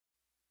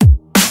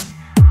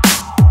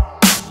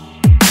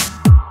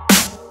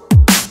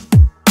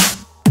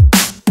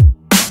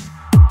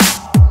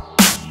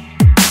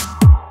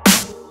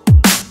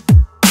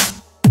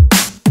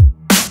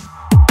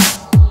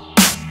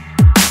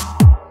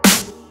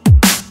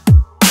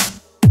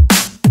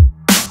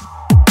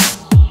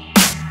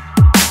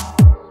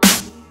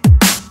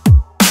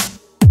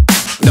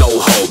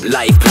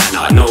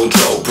planner, no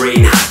joke,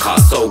 brain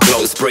hacker, so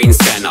close, brain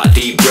scanner,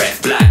 deep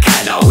breath, black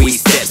adder, we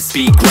step,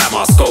 speak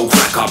grammar, skull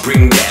cracker,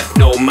 bring death,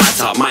 no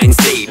matter, mind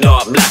state,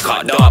 dark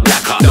blacker,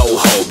 no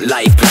hope,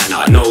 life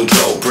planner, no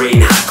joke,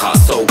 brain hacker,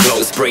 so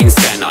close, brain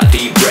scanner,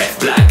 deep breath,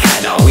 black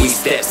adder, we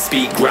step,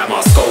 speak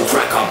grammar, skull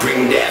cracker,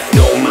 bring death,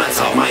 no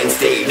matter, mind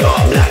state,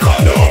 dark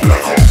blacker, dark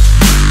blacker.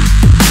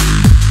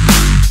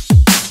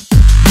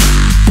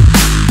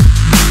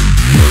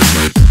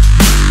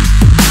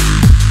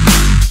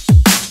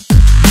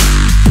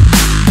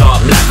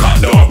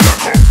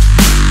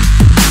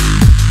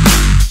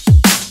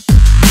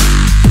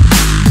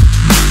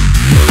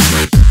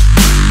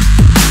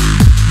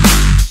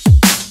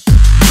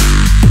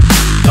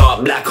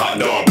 Blacker,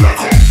 no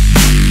blacker.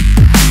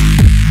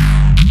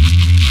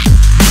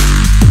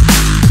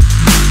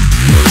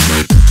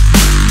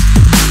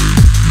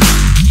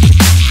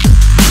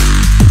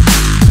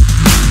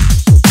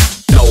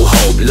 No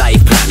hope,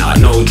 life planner,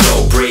 no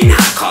joke, brain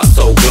hacker,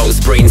 so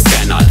close, brain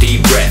scanner,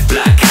 deep breath,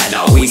 black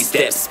adder, we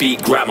step,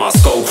 speak grammar,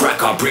 skull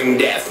cracker, bring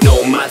death,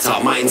 no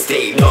matter, mind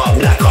state, dark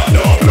blacker,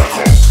 no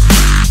blacker.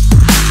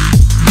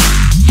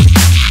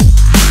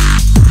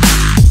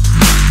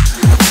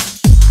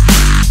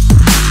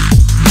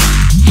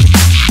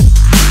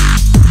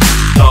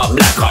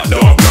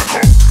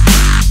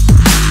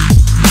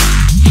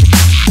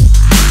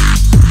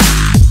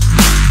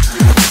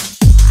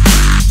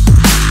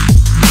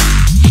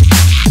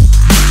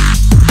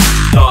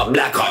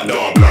 Blacker,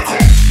 no blacker.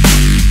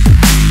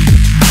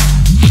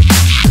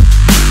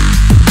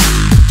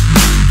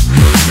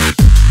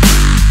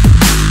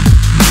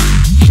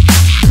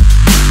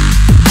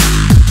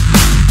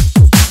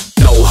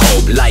 No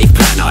hope, life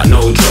planner,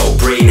 no joke,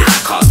 brain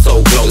hacker,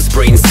 so close,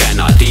 brain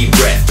scanner, deep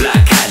breath,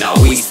 black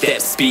adder, we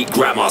step, speak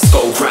grammar,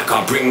 skull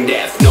cracker, bring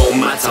death, no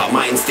matter,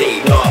 mind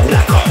state, dark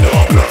blacker,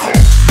 no blacker.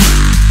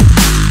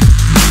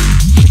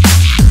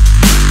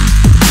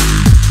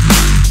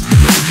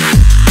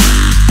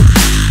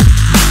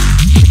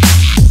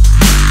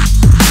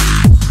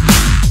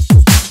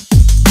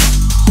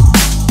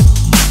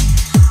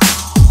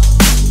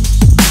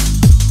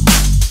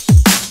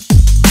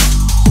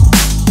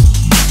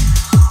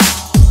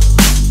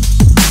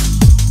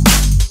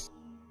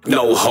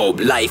 No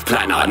hope, life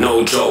planner,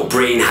 no joke,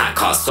 brain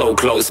hacker, so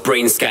close,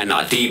 brain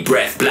scanner, deep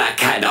breath,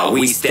 black adder,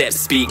 we step,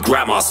 speak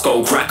grammar,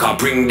 skull cracker,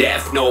 bring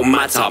death, no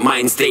matter,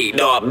 mind state,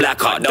 dark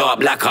blacker,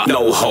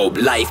 no hope,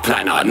 life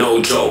planner,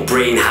 no joke,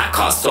 brain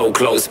hacker, so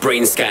close,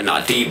 brain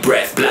scanner, deep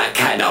breath, black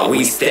adder,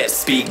 we step,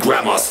 speak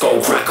grammar,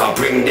 skull cracker,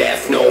 bring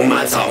death, no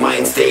matter,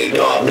 mind state,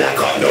 dark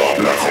blacker.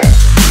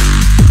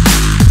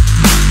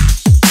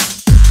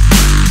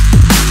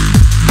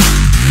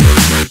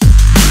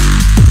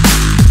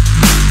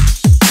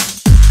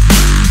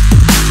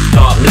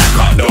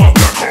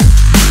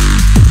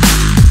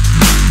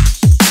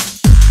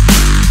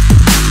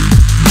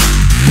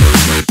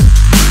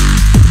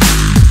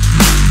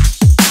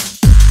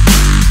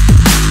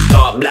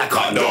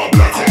 Blacker, no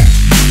blacker.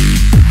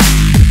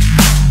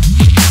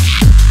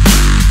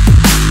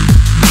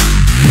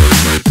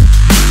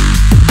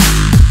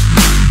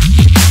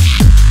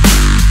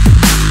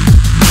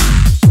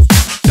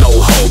 No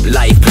hope,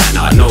 life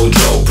planner, no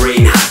joke,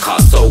 brain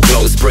hacker, so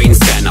close, brain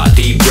scanner,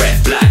 deep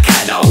breath, black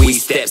adder, we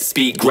step,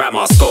 speak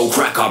grammar, skull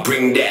cracker,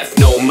 bring death,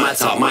 no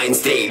matter, mind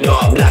state,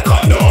 dark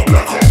blacker, no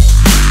blacker.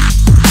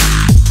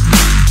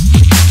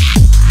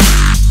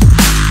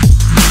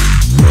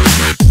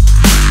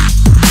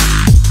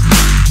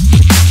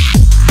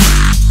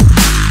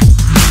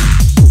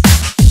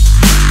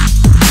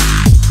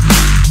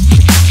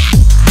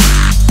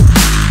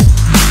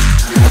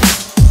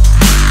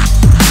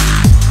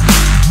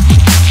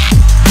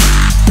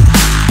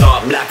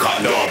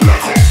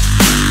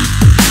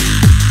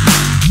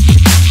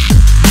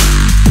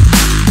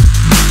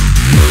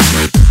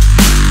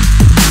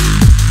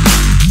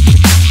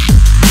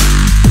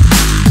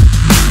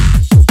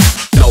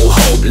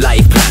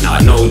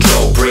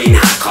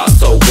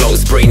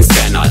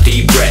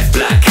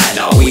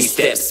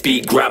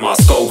 Speak grammar,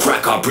 skull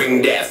cracker,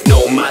 bring death,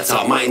 no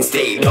matter, mind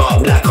state,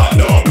 dark blacker,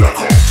 no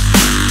blacker.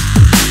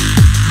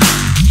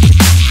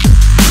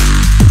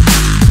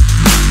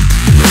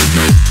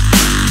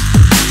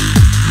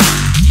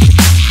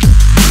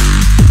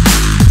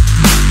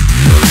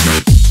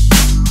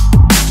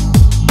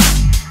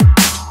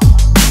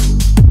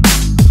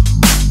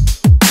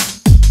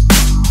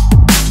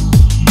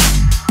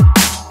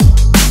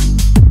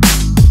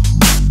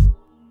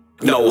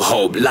 No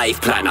hope, life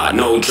planner,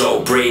 no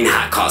joke, brain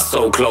hacker,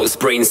 so close,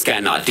 brain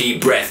scanner,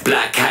 deep breath,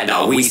 black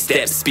adder, we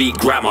step, speak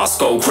grammar,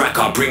 skull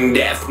cracker, bring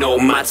death, no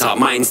matter,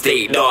 mind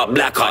state, dark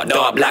blacker,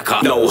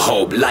 no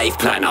hope, life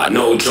planner,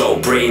 no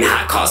joke, brain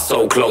hacker,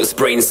 so close,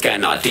 brain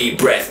scanner, deep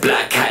breath,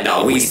 black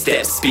adder, we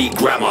step, speak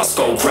grammar,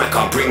 skull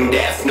cracker, bring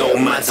death, no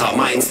matter,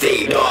 mind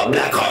state, dark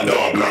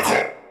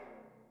blacker.